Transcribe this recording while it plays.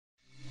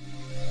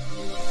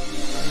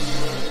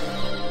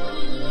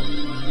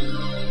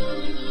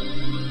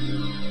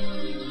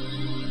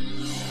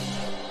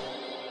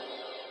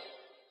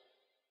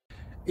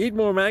eat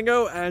more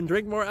mango and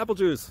drink more apple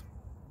juice.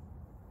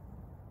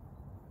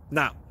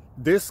 Now,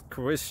 this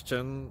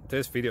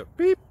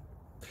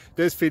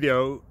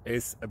video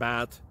is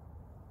about,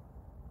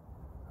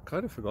 I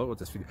kind of forgot what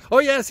this video, oh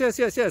yes,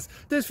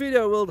 this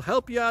video will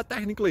help you out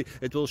technically.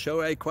 It will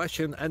show a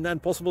question and then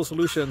possible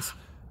solutions.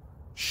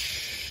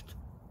 Shh.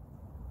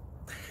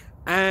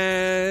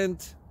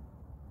 And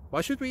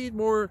why should we eat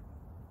more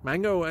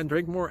mango and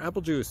drink more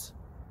apple juice?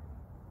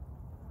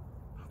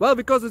 Well,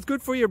 because it's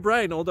good for your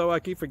brain, although I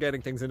keep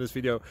forgetting things in this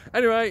video.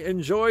 Anyway,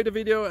 enjoy the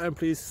video and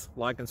please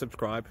like and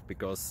subscribe,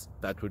 because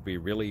that would be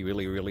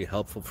really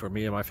helpful for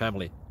me and my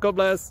family. God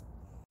bless!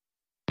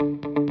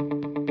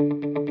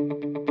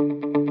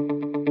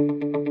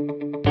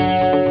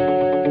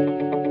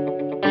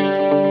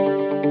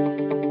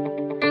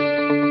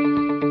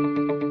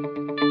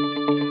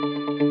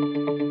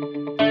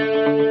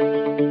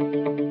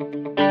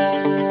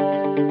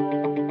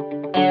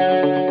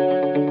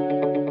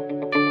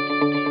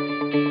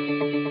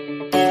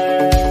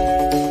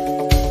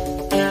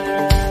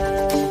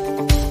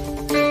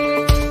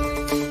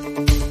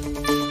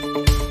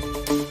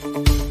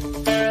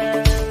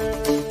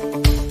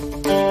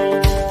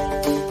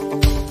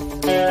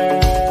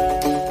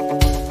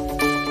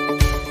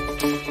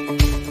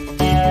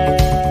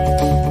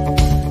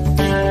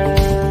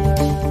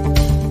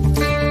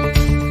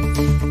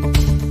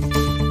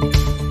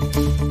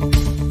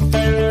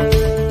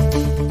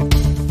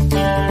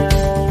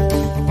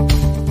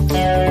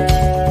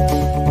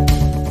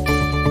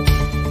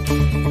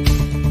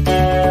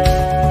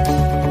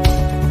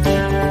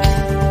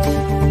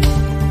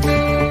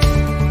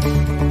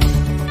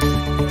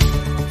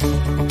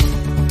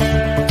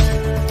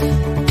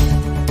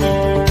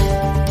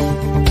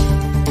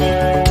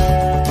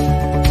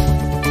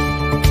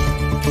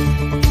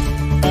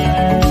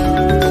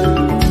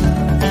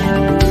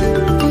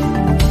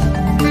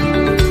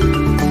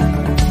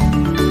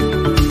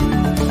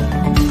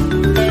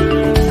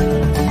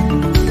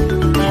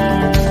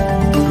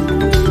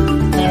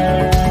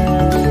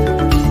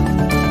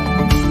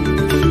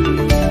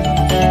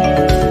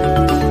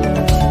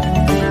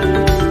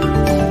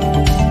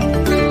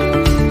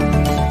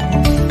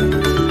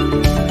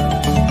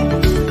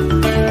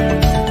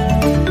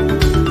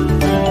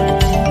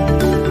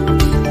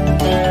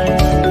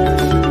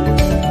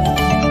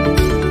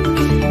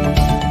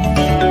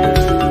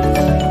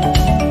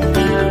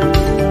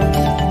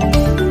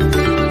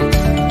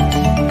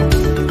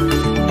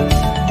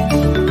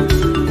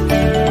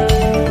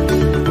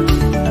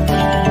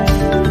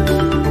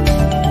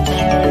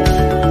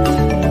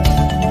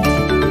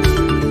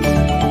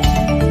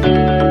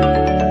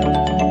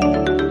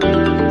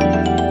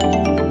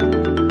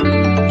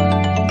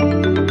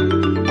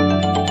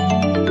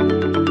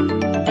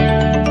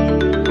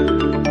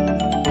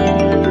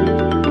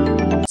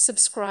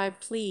 Subscribe,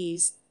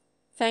 please.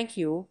 Thank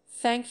you.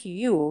 Thank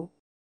you.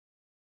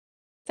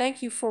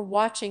 Thank you for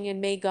watching, and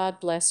may God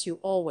bless you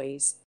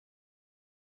always.